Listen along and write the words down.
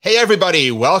Hey,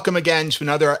 everybody. Welcome again to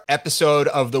another episode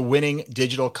of the Winning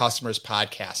Digital Customers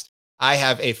podcast. I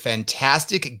have a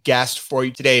fantastic guest for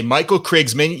you today, Michael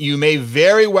Krigsman. You may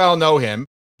very well know him.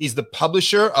 He's the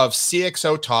publisher of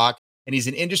CXO Talk, and he's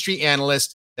an industry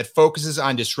analyst that focuses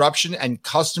on disruption and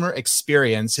customer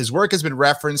experience. His work has been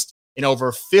referenced in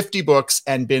over 50 books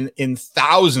and been in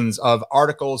thousands of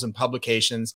articles and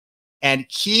publications. And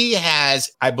he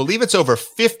has, I believe it's over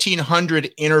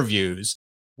 1,500 interviews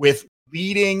with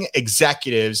leading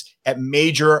executives at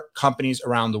major companies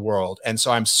around the world. And so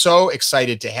I'm so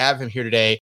excited to have him here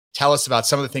today. Tell us about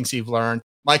some of the things he's learned.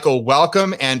 Michael,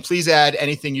 welcome. And please add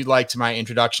anything you'd like to my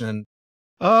introduction.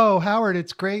 Oh, Howard,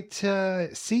 it's great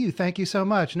to see you. Thank you so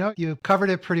much. No, you covered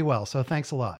it pretty well. So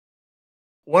thanks a lot.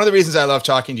 One of the reasons I love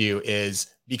talking to you is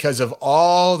because of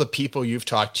all the people you've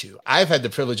talked to. I've had the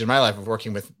privilege in my life of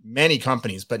working with many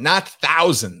companies, but not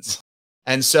thousands.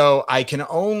 And so I can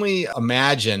only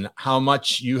imagine how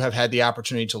much you have had the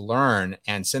opportunity to learn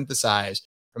and synthesize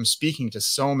from speaking to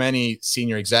so many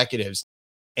senior executives.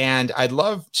 And I'd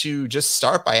love to just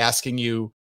start by asking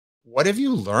you, what have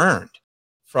you learned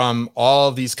from all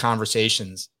of these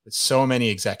conversations with so many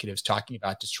executives talking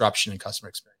about disruption and customer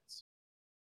experience?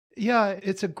 Yeah,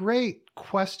 it's a great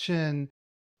question.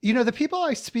 You know, the people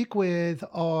I speak with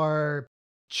are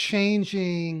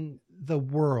changing the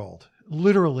world,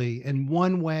 literally in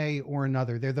one way or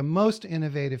another. They're the most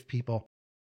innovative people.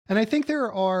 And I think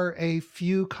there are a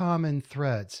few common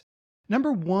threads.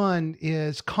 Number one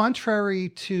is, contrary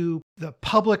to the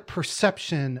public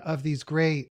perception of these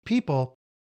great people,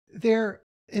 they're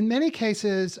in many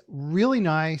cases really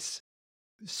nice,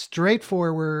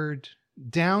 straightforward,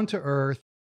 down to earth,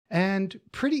 and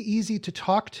pretty easy to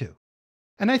talk to.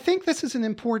 And I think this is an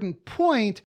important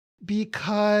point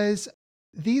because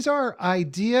these are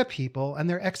idea people and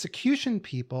they're execution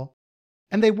people,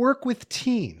 and they work with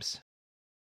teams.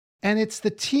 And it's the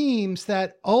teams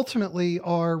that ultimately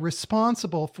are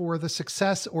responsible for the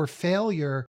success or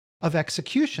failure of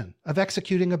execution, of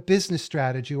executing a business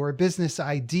strategy or a business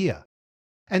idea.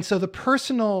 And so the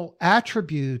personal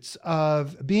attributes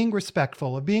of being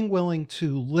respectful, of being willing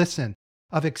to listen,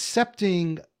 of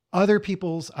accepting other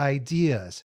people's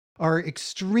ideas are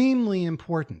extremely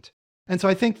important. And so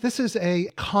I think this is a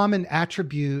common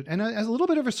attribute and a little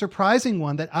bit of a surprising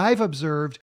one that I've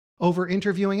observed over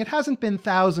interviewing. It hasn't been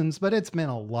thousands, but it's been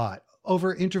a lot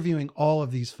over interviewing all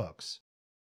of these folks.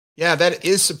 Yeah, that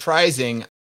is surprising.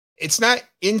 It's not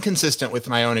inconsistent with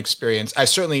my own experience. I've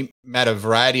certainly met a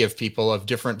variety of people of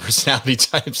different personality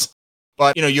types.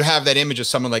 But, you have that image of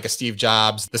someone like a Steve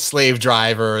Jobs, the slave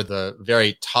driver, the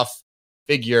very tough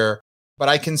figure. But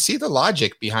I can see the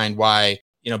logic behind why,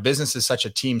 business is such a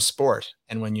team sport.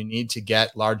 And when you need to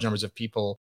get large numbers of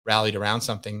people rallied around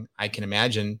something, I can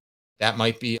imagine that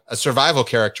might be a survival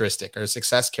characteristic or a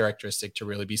success characteristic to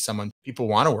really be someone people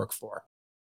want to work for.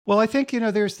 Well, I think,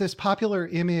 there's this popular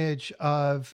image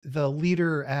of the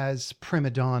leader as prima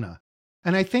donna.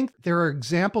 And I think there are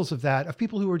examples of that, of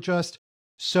people who are just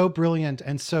so brilliant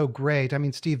and so great. I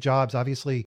mean, Steve Jobs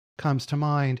obviously comes to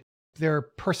mind. Their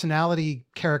personality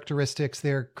characteristics,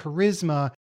 their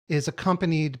charisma is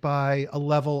accompanied by a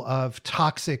level of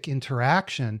toxic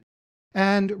interaction.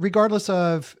 And regardless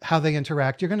of how they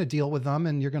interact, you're going to deal with them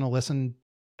and you're going to listen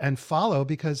and follow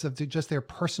because of just their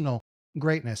personal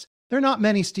greatness. There are not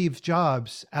many Steve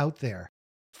Jobs out there.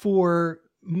 For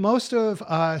most of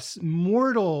us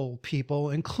mortal people,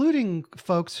 including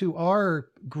folks who are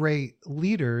great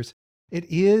leaders, it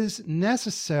is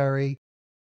necessary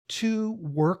to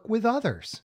work with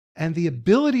others. And the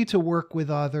ability to work with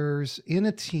others in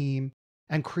a team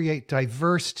and create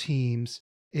diverse teams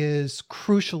is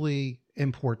crucially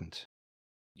important.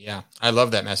 Yeah, I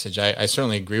love that message. I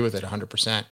certainly agree with it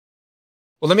 100%.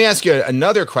 Well, let me ask you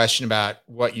another question about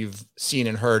what you've seen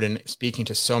and heard in speaking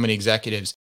to so many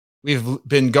executives. We've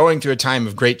been going through a time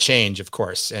of great change, of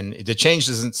course, and the change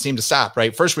doesn't seem to stop,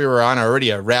 right? First, we were on already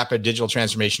a rapid digital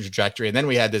transformation trajectory, and then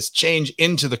we had this change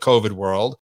into the COVID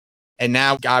world. And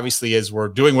now, obviously, as we're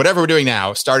doing whatever we're doing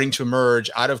now, starting to emerge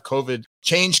out of COVID,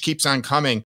 change keeps on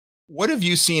coming. What have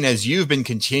you seen as you've been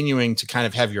continuing to kind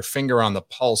of have your finger on the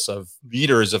pulse of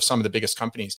leaders of some of the biggest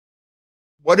companies?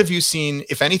 What have you seen,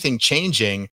 if anything,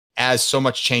 changing as so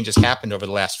much change has happened over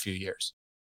the last few years?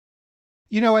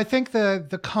 I think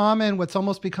the common, what's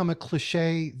almost become a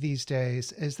cliche these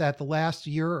days, is that the last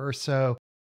year or so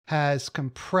has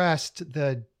compressed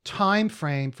the time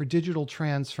frame for digital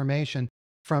transformation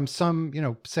from some,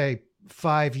 say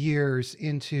 5 years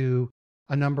into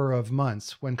a number of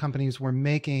months when companies were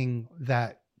making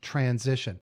that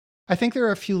transition. I think there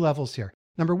are a few levels here.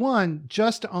 Number one,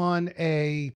 just on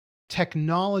a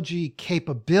technology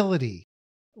capability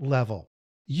level.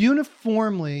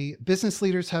 Uniformly, business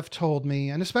leaders have told me,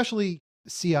 and especially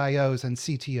CIOs and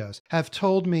CTOs have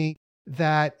told me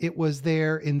that it was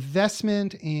their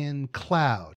investment in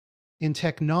cloud, in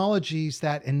technologies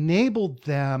that enabled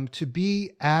them to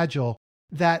be agile,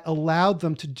 that allowed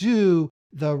them to do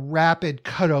the rapid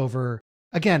cutover.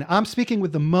 Again, I'm speaking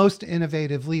with the most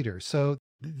innovative leaders. So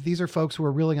these are folks who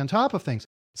are really on top of things.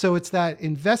 So it's that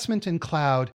investment in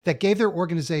cloud that gave their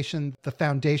organization the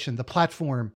foundation, the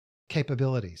platform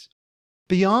capabilities.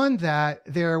 Beyond that,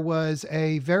 there was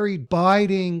a very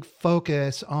biding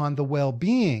focus on the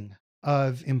well-being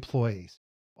of employees,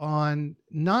 on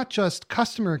not just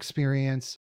customer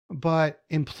experience, but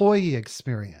employee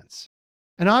experience.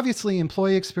 And obviously,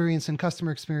 employee experience and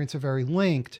customer experience are very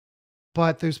linked,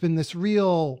 but there's been this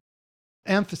real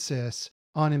emphasis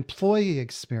on employee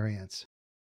experience.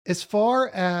 As far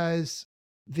as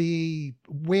the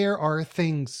where are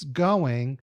things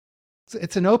going,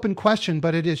 it's an open question,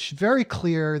 but it is very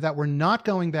clear that we're not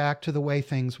going back to the way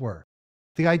things were.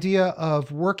 The idea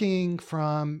of working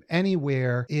from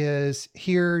anywhere is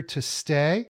here to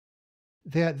stay.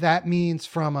 That means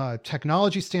from a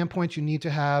technology standpoint, you need to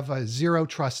have a zero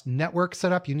trust network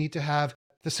set up. You need to have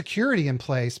the security in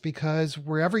place because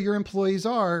wherever your employees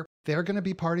are, they're going to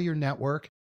be part of your network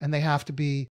and they have to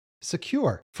be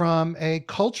secure. From a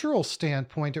cultural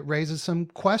standpoint, it raises some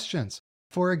questions.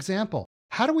 For example,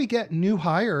 how do we get new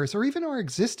hires or even our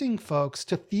existing folks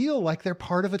to feel like they're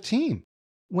part of a team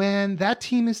when that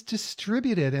team is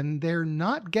distributed and they're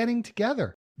not getting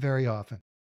together very often?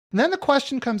 And then the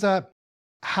question comes up,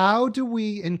 how do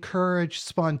we encourage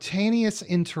spontaneous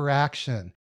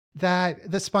interaction, that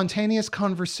the spontaneous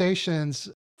conversations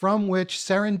from which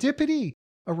serendipity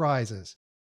arises,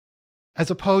 as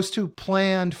opposed to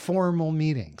planned formal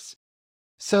meetings?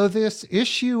 So this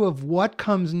issue of what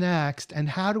comes next and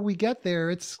how do we get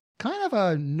there, it's kind of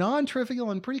a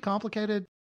non-trivial and pretty complicated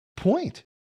point.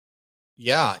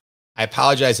 Yeah. I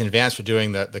apologize in advance for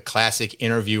doing the classic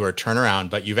interview or turnaround,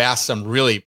 but you've asked some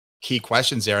really key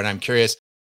questions there. And I'm curious,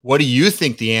 what do you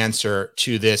think the answer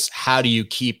to this? How do you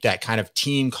keep that kind of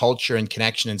team culture and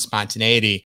connection and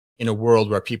spontaneity in a world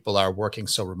where people are working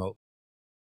so remote?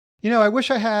 I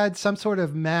wish I had some sort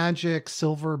of magic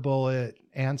silver bullet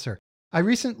answer. I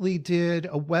recently did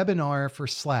a webinar for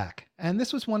Slack, and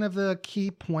this was one of the key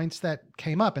points that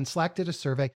came up. And Slack did a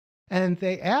survey, and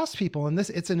they asked people, and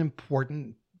it's an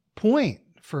important point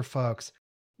for folks.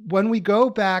 When we go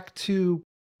back to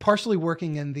partially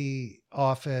working in the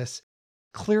office,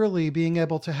 clearly being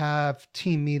able to have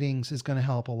team meetings is going to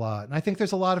help a lot. And I think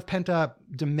there's a lot of pent up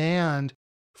demand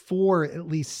for at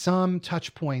least some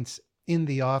touch points in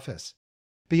the office.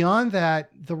 Beyond that,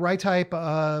 the right type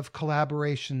of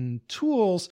collaboration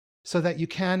tools so that you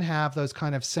can have those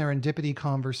kind of serendipity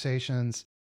conversations.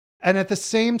 And at the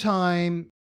same time,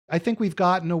 I think we've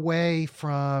gotten away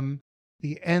from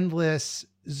the endless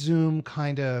Zoom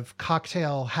kind of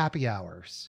cocktail happy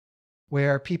hours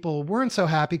where people weren't so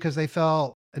happy because they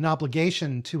felt an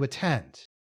obligation to attend.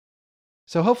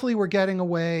 So hopefully we're getting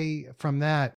away from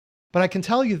that. But I can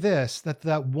tell you this, that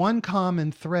the one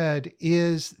common thread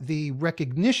is the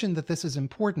recognition that this is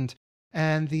important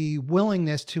and the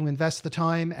willingness to invest the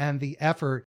time and the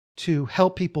effort to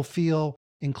help people feel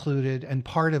included and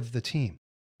part of the team.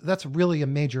 That's really a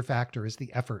major factor, is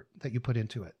the effort that you put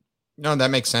into it. No,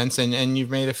 that makes sense. And you've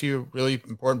made a few really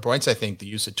important points. I think the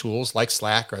use of tools like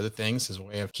Slack or other things is a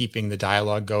way of keeping the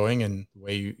dialogue going and the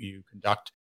way you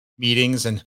conduct meetings.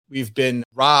 And we've been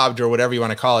robbed, or whatever you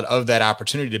want to call it, of that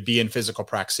opportunity to be in physical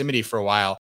proximity for a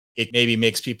while. It maybe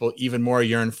makes people even more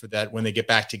yearn for that when they get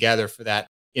back together for that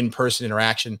in-person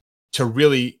interaction to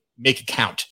really make it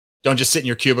count. Don't just sit in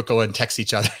your cubicle and text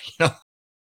each other,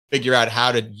 figure out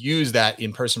how to use that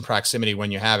in-person proximity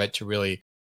when you have it to really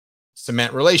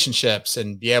cement relationships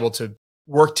and be able to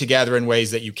work together in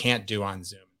ways that you can't do on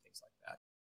Zoom and things like that.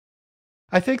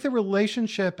 I think the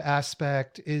relationship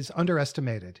aspect is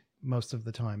underestimated most of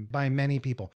the time by many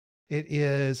people. It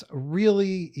is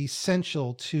really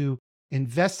essential to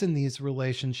invest in these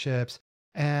relationships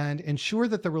and ensure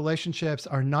that the relationships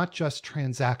are not just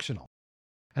transactional.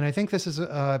 And I think this is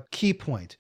a key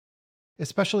point,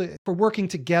 especially for working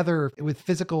together with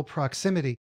physical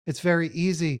proximity. It's very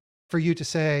easy for you to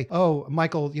say, oh,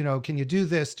 Michael, can you do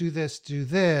this, do this, do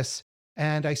this?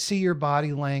 And I see your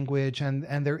body language and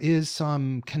there is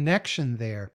some connection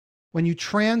there. When you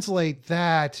translate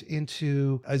that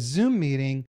into a Zoom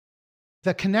meeting,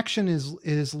 the connection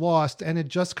is lost and it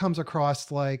just comes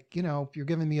across like, you're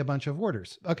giving me a bunch of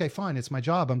orders. Okay, fine. It's my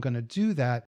job. I'm going to do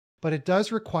that. But it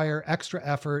does require extra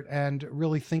effort and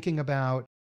really thinking about,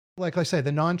 like I say,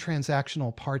 the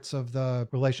non-transactional parts of the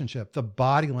relationship, the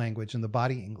body language and the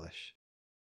body English.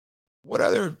 What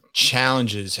other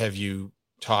challenges have you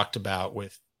talked about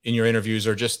with in your interviews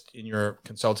or just in your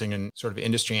consulting and sort of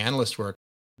industry analyst work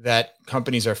that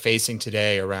companies are facing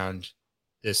today around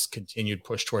this continued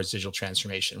push towards digital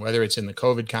transformation, whether it's in the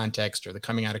COVID context or the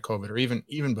coming out of COVID or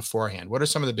even beforehand? What are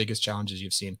some of the biggest challenges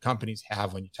you've seen companies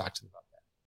have when you talk to them about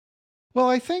that? Well,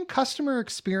 I think customer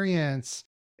experience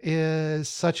is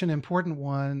such an important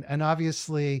one. And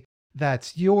obviously,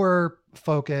 that's your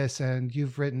focus. And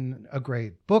you've written a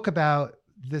great book about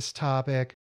this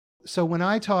topic. So when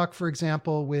I talk, for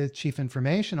example, with chief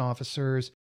information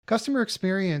officers, customer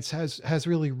experience has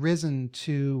really risen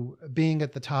to being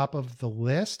at the top of the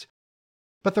list.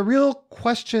 But the real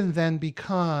question then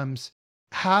becomes,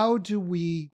 how do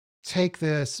we take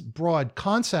this broad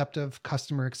concept of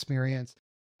customer experience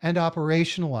and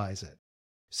operationalize it?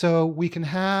 So we can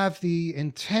have the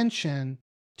intention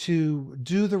to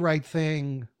do the right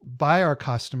thing by our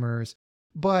customers,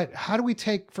 but how do we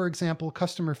take, for example,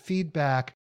 customer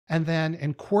feedback and then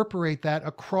incorporate that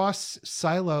across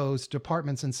silos,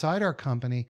 departments inside our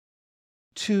company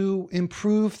to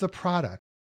improve the product?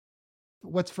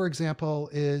 What's, for example,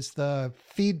 is the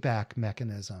feedback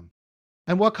mechanism?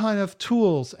 And what kind of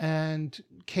tools and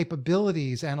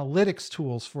capabilities, analytics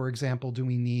tools, for example, do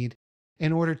we need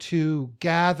in order to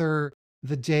gather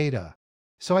the data?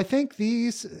 So I think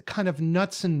these kind of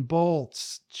nuts and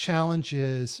bolts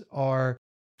challenges are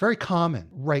very common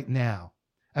right now,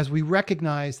 as we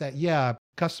recognize that, yeah,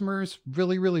 customers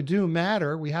really, really do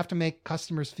matter. We have to make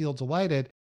customers feel delighted.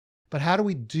 But how do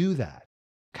we do that?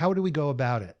 How do we go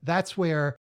about it? That's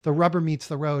where the rubber meets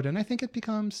the road. And I think it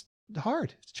becomes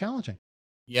hard. It's challenging.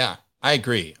 Yeah, I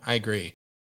agree.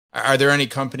 Are there any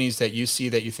companies that you see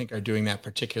that you think are doing that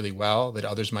particularly well that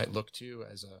others might look to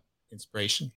as an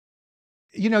inspiration?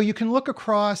 You can look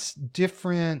across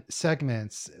different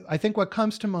segments. I think what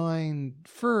comes to mind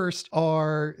first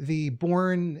are the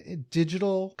born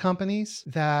digital companies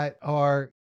that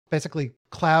are basically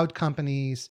cloud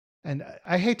companies. And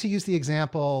I hate to use the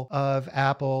example of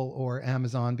Apple or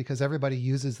Amazon because everybody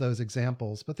uses those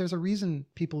examples, but there's a reason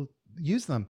people use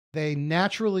them. They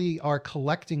naturally are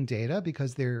collecting data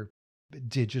because they're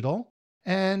digital.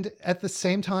 And at the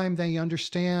same time, they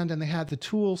understand and they have the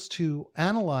tools to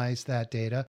analyze that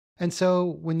data. And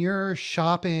so when you're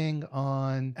shopping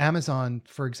on Amazon,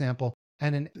 for example,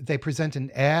 and they present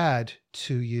an ad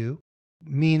to you,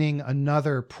 meaning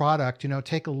another product,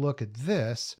 take a look at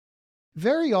this.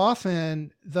 Very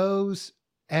often, those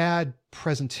ad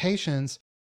presentations,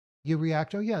 you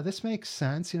react, oh, yeah, this makes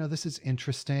sense. This is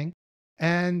interesting.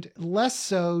 And less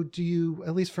so do you,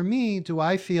 at least for me, do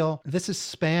I feel this is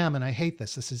spam and I hate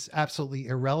this. This is absolutely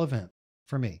irrelevant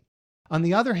for me. On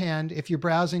the other hand, if you're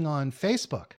browsing on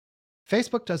Facebook,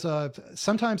 Facebook does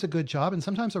sometimes a good job and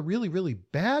sometimes a really, really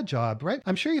bad job, right?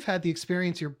 I'm sure you've had the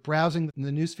experience, you're browsing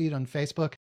the newsfeed on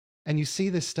Facebook and you see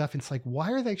this stuff and it's like,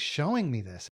 why are they showing me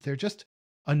this? They're just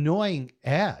annoying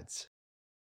ads.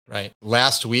 Right.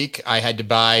 Last week, I had to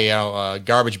buy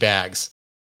garbage bags,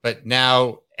 but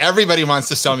now everybody wants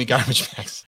to sell me garbage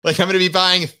bags. Like I'm going to be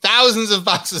buying thousands of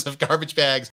boxes of garbage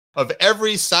bags of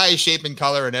every size, shape, and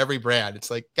color and every brand. It's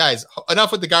like, guys,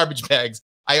 enough with the garbage bags.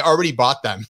 I already bought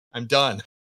them. I'm done.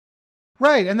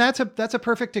 Right. And that's a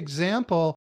perfect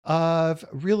example of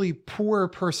really poor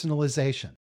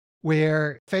personalization,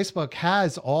 where Facebook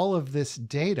has all of this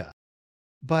data,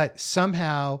 but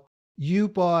somehow you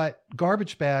bought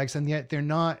garbage bags and yet they're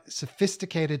not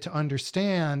sophisticated to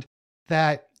understand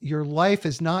that your life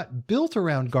is not built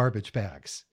around garbage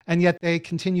bags, and yet they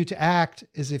continue to act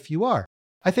as if you are.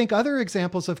 I think other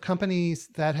examples of companies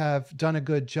that have done a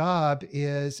good job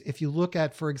is if you look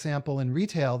at, for example, in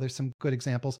retail, there's some good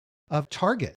examples of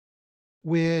Target,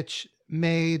 which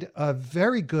made a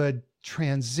very good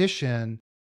transition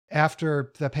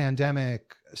after the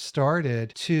pandemic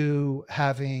started to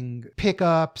having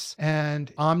pickups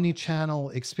and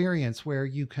omni-channel experience where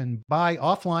you can buy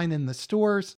offline in the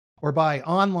stores or buy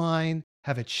online,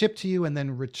 have it shipped to you, and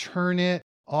then return it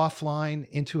offline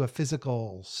into a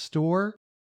physical store.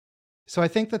 So I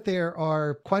think that there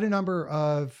are quite a number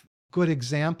of good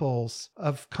examples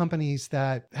of companies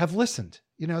that have listened.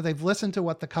 They've listened to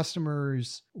what the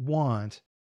customers want,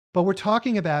 but we're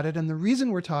talking about it. And the reason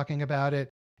we're talking about it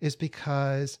is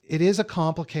because it is a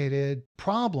complicated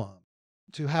problem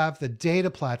to have the data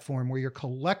platform where you're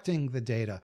collecting the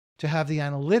data, to have the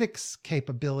analytics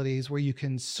capabilities where you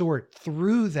can sort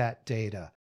through that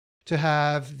data, to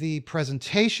have the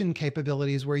presentation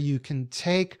capabilities where you can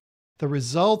take the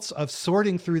results of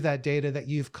sorting through that data that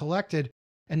you've collected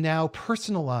and now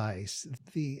personalize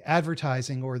the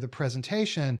advertising or the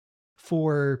presentation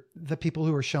for the people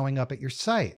who are showing up at your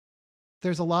site.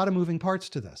 There's a lot of moving parts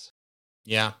to this.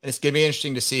 Yeah. It's going to be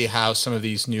interesting to see how some of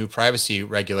these new privacy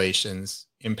regulations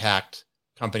impact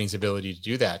companies' ability to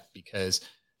do that, because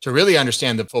to really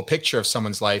understand the full picture of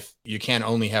someone's life, you can't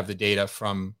only have the data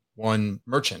from one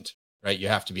merchant, right? You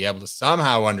have to be able to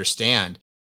somehow understand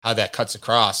how that cuts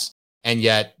across. And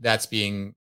yet that's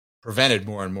being prevented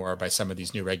more and more by some of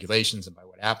these new regulations and by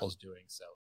what Apple's doing. So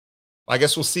I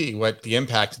guess we'll see what the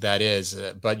impact of that is.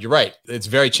 But you're right. It's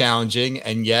very challenging.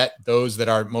 And yet those that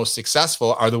are most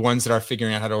successful are the ones that are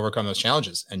figuring out how to overcome those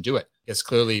challenges and do it. Because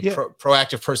clearly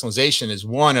proactive personalization is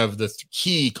one of the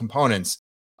key components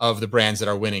of the brands that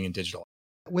are winning in digital.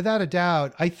 Without a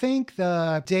doubt, I think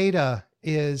the data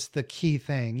is the key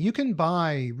thing. You can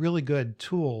buy really good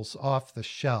tools off the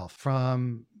shelf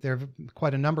from, there are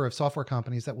quite a number of software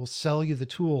companies that will sell you the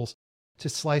tools to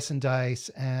slice and dice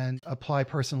and apply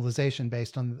personalization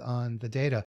based on the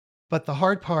data. But the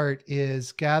hard part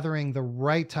is gathering the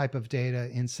right type of data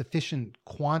in sufficient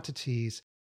quantities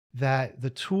that the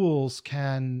tools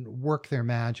can work their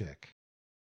magic.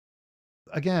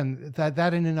 Again,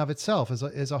 that in and of itself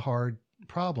is a hard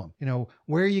problem.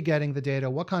 Where are you getting the data?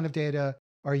 What kind of data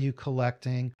are you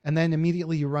collecting? And then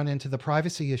immediately you run into the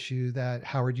privacy issue that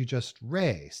Howard, you just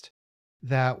raised,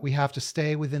 that we have to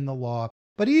stay within the law.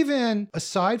 But even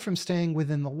aside from staying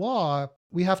within the law,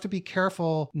 we have to be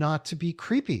careful not to be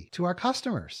creepy to our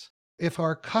customers. If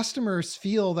our customers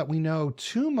feel that we know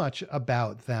too much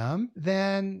about them,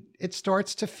 then it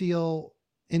starts to feel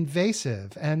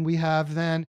invasive. And we have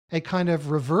then a kind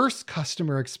of reverse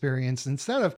customer experience.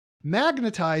 Instead of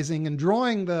magnetizing and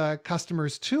drawing the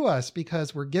customers to us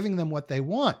because we're giving them what they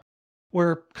want,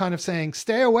 we're kind of saying,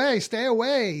 stay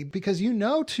away, because you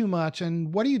know too much.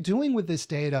 And what are you doing with this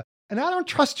data? And I don't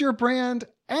trust your brand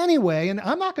anyway, and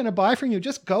I'm not going to buy from you.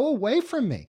 Just go away from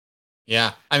me.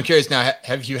 Yeah. I'm curious now,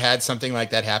 have you had something like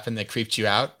that happen that creeped you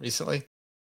out recently?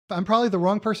 I'm probably the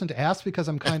wrong person to ask because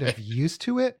I'm kind of used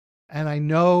to it. And I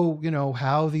know,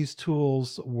 how these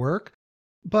tools work.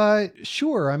 But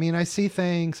sure, I see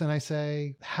things and I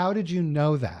say, how did you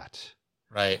know that?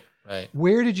 Right.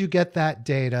 Where did you get that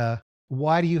data?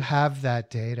 Why do you have that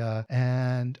data?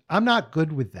 And I'm not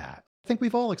good with that. I think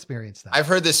we've all experienced that. I've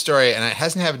heard this story, and it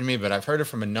hasn't happened to me, but I've heard it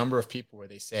from a number of people where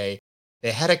they say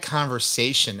they had a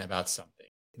conversation about something.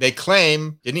 They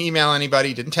claim didn't email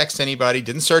anybody, didn't text anybody,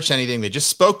 didn't search anything. They just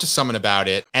spoke to someone about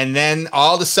it. And then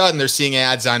all of a sudden they're seeing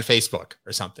ads on Facebook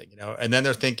or something, and then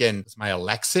they're thinking, is my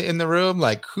Alexa in the room?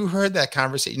 Like, who heard that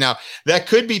conversation? Now, that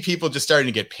could be people just starting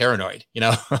to get paranoid,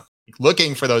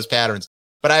 looking for those patterns.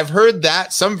 But I've heard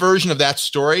that some version of that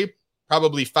story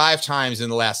probably 5 times in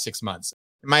the last 6 months.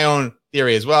 My own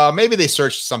theory is, well, maybe they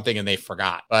searched something and they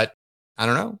forgot, but I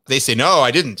don't know. They say, no, I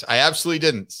didn't. I absolutely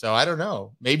didn't. So I don't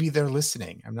know. Maybe they're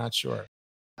listening. I'm not sure.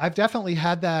 I've definitely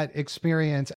had that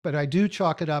experience, but I do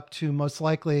chalk it up to most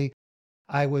likely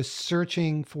I was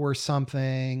searching for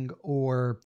something,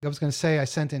 or I was going to say I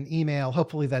sent an email.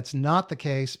 Hopefully that's not the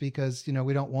case because,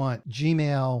 we don't want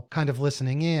Gmail kind of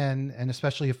listening in, and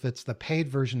especially if it's the paid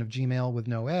version of Gmail with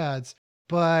no ads.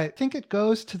 But I think it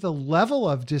goes to the level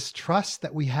of distrust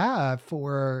that we have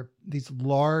for these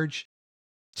large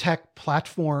tech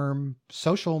platform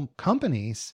social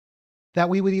companies that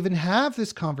we would even have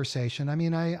this conversation.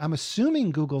 I'm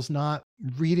assuming Google's not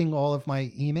reading all of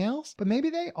my emails, but maybe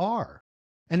they are.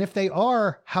 And if they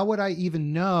are, how would I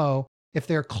even know if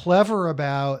they're clever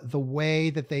about the way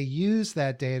that they use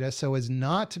that data so as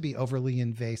not to be overly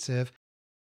invasive?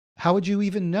 How would you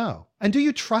even know? And do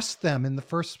you trust them in the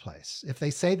first place? If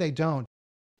they say they don't,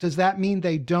 does that mean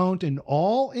they don't in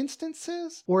all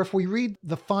instances? Or if we read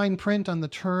the fine print on the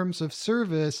terms of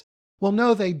service, well,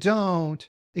 no, they don't,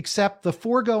 except the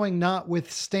foregoing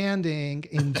notwithstanding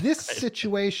in this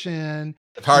situation.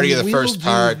 The party of the first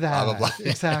part, blah, blah, blah.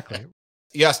 Exactly.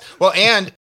 Yes. Well,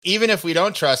 and even if we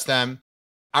don't trust them,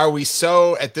 are we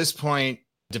so at this point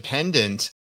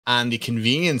dependent on the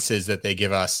conveniences that they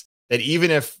give us that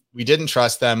even if we didn't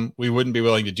trust them, we wouldn't be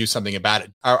willing to do something about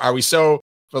it? Are we so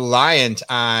reliant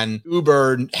on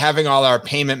Uber having all our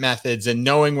payment methods and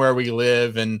knowing where we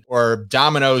live, or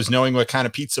Domino's knowing what kind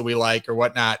of pizza we like or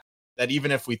whatnot, that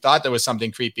even if we thought there was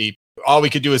something creepy, all we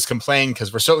could do is complain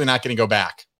because we're certainly not going to go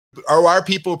back? Or are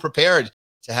people prepared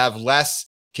to have less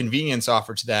convenience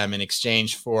offered to them in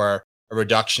exchange for a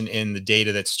reduction in the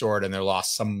data that's stored and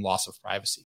some loss of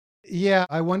privacy? Yeah,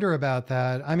 I wonder about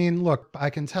that. Look, I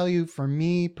can tell you for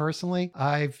me personally,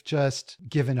 I've just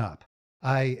given up.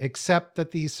 I accept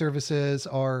that these services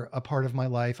are a part of my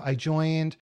life. I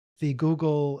joined the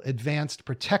Google Advanced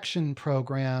Protection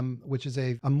Program, which is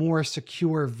a more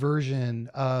secure version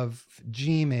of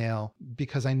Gmail,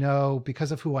 because I know,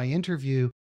 because of who I interview,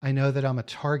 I know that I'm a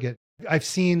target. I've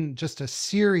seen just a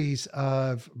series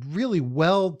of really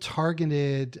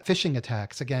well-targeted phishing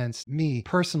attacks against me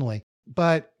personally.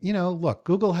 But, look,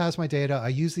 Google has my data. I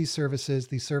use these services.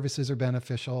 These services are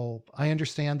beneficial. I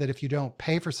understand that if you don't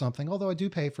pay for something, although I do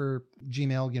pay for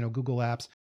Gmail, Google Apps,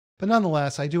 but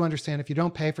nonetheless, I do understand if you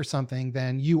don't pay for something,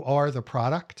 then you are the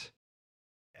product.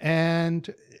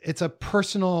 And it's a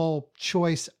personal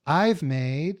choice I've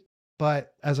made.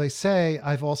 But as I say,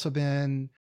 I've also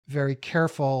been very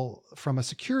careful from a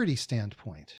security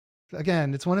standpoint.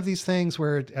 Again, it's one of these things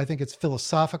where I think it's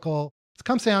philosophical. It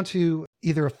comes down to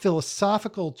either a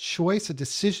philosophical choice, a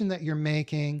decision that you're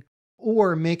making,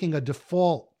 or making a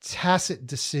default tacit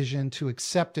decision to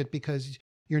accept it because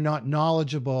you're not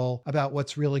knowledgeable about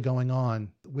what's really going on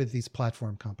with these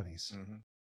platform companies. Mm-hmm.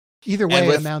 Either way,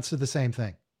 it amounts to the same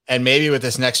thing. And maybe with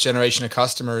this next generation of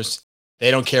customers, they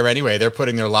don't care anyway. They're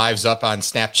putting their lives up on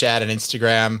Snapchat and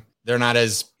Instagram. They're not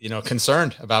as,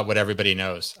 concerned about what everybody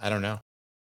knows. I don't know.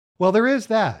 Well, there is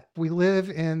that. We live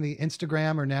in the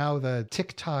Instagram or now the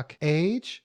TikTok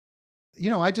age.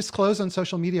 I disclose on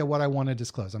social media what I want to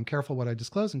disclose. I'm careful what I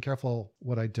disclose and careful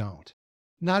what I don't.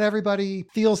 Not everybody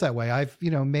feels that way. I've,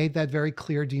 made that very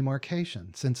clear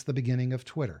demarcation since the beginning of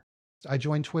Twitter. I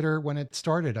joined Twitter when it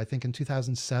started, I think in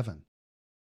 2007.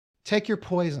 Take your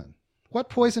poison. What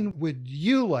poison would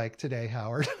you like today,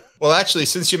 Howard? Well, actually,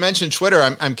 since you mentioned Twitter,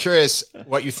 I'm curious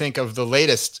what you think of the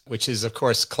latest, which is, of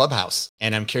course, Clubhouse.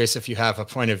 And I'm curious if you have a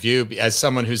point of view as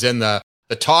someone who's in the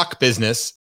talk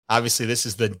business. Obviously, this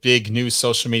is the big new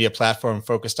social media platform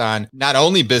focused on not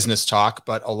only business talk,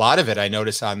 but a lot of it I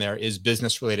notice on there is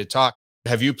business related talk.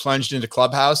 Have you plunged into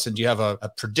Clubhouse and do you have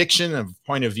a prediction, a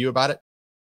point of view about it?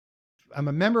 I'm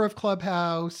a member of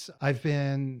Clubhouse. I've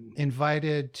been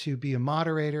invited to be a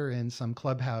moderator in some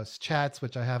Clubhouse chats,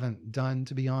 which I haven't done,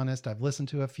 to be honest. I've listened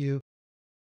to a few.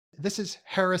 This is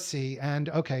heresy. And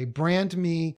okay, brand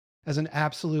me as an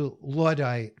absolute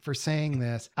Luddite for saying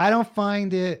this. I don't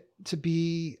find it to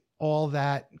be all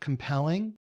that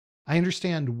compelling. I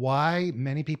understand why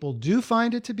many people do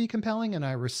find it to be compelling, and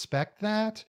I respect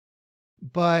that.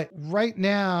 But right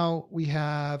now, we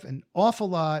have an awful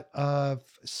lot of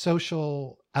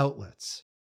social outlets.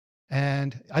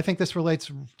 And I think this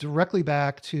relates directly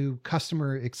back to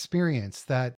customer experience,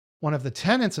 that one of the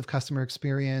tenets of customer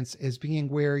experience is being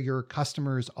where your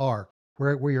customers are.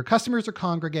 Where your customers are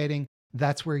congregating,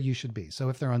 that's where you should be. So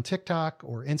if they're on TikTok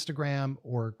or Instagram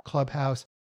or Clubhouse,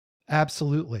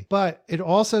 absolutely. But it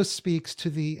also speaks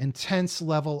to the intense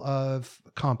level of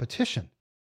competition.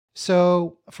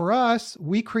 So for us,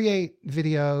 we create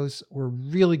videos. We're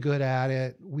really good at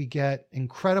it. We get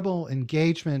incredible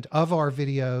engagement of our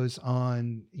videos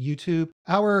on YouTube.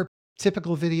 Our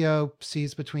typical video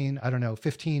sees between,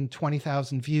 15,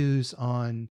 20,000 views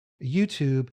on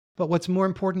YouTube. But what's more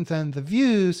important than the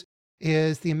views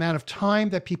is the amount of time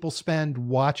that people spend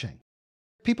watching.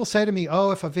 People say to me,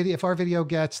 oh, if our video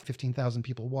gets 15,000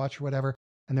 people watch or whatever,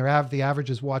 and the average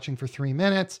is watching for 3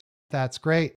 minutes, that's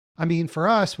great. I mean, for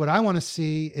us, what I want to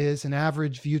see is an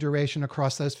average view duration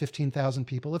across those 15,000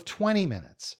 people of 20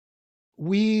 minutes.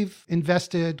 We've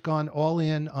gone all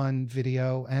in on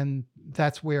video, and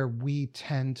that's where we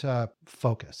tend to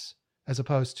focus as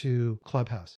opposed to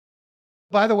Clubhouse.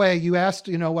 By the way, you asked,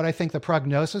 what I think the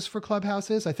prognosis for Clubhouse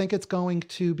is. I think it's going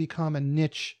to become a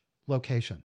niche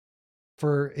location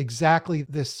for exactly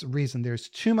this reason. There's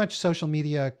too much social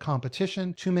media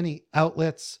competition, too many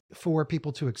outlets for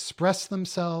people to express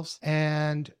themselves.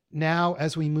 And now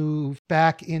as we move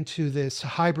back into this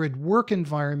hybrid work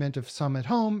environment of some at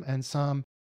home and some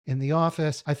in the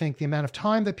office, I think the amount of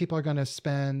time that people are going to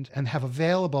spend and have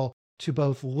available to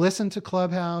both listen to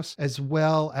Clubhouse as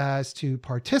well as to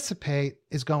participate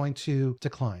is going to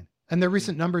decline. And the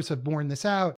recent numbers have borne this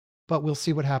out, but we'll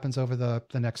see what happens over the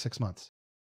next 6 months.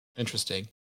 Interesting.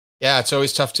 Yeah, it's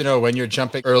always tough to know when you're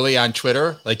jumping early on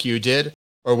Twitter like you did,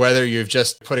 or whether you're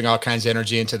just putting all kinds of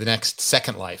energy into the next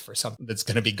Second Life or something that's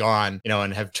going to be gone,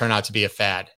 and have turned out to be a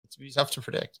fad. It's tough to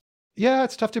predict. Yeah,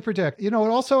 it's tough to predict.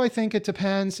 Also, I think it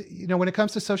depends, when it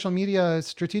comes to social media,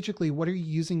 strategically, what are you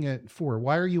using it for?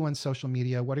 Why are you on social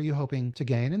media? What are you hoping to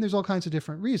gain? And there's all kinds of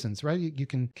different reasons, right? You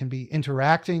can be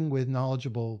interacting with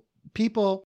knowledgeable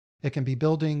people. It can be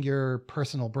building your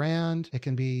personal brand. It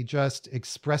can be just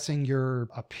expressing your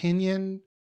opinion.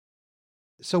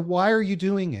 So why are you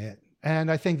doing it?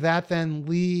 And I think that then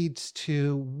leads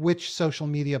to which social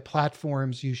media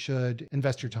platforms you should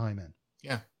invest your time in.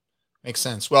 Yeah, makes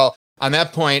sense. Well, On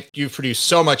that point, you've produced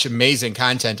so much amazing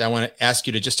content. I want to ask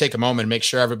you to just take a moment and make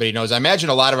sure everybody knows. I imagine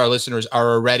a lot of our listeners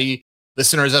are already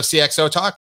listeners of CXO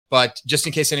Talk, but just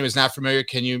in case anyone's not familiar,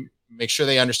 can you make sure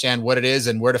they understand what it is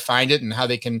and where to find it and how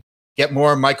they can get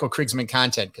more Michael Krigsman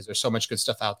content? Because there's so much good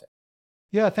stuff out there.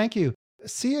 Yeah, thank you.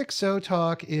 CXO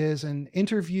Talk is an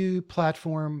interview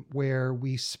platform where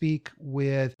we speak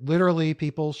with literally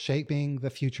people shaping the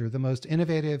future, the most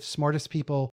innovative, smartest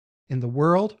people in the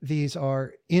world. These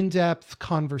are in-depth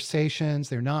conversations.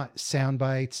 They're not sound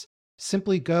bites.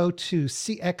 Simply go to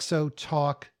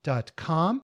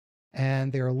cxotalk.com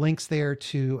and there are links there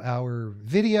to our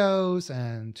videos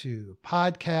and to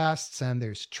podcasts, and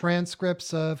there's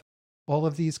transcripts of all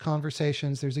of these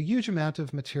conversations. There's a huge amount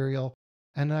of material,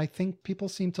 and I think people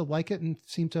seem to like it and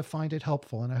seem to find it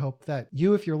helpful. And I hope that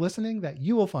you, if you're listening, that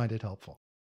you will find it helpful.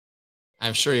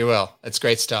 I'm sure you will. It's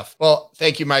great stuff. Well,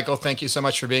 thank you, Michael. Thank you so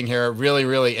much for being here. Really,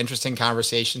 really interesting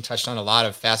conversation, touched on a lot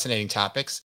of fascinating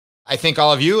topics. I thank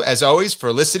all of you, as always,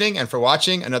 for listening and for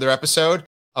watching another episode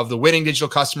of the Winning Digital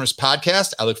Customers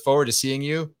podcast. I look forward to seeing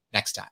you next time.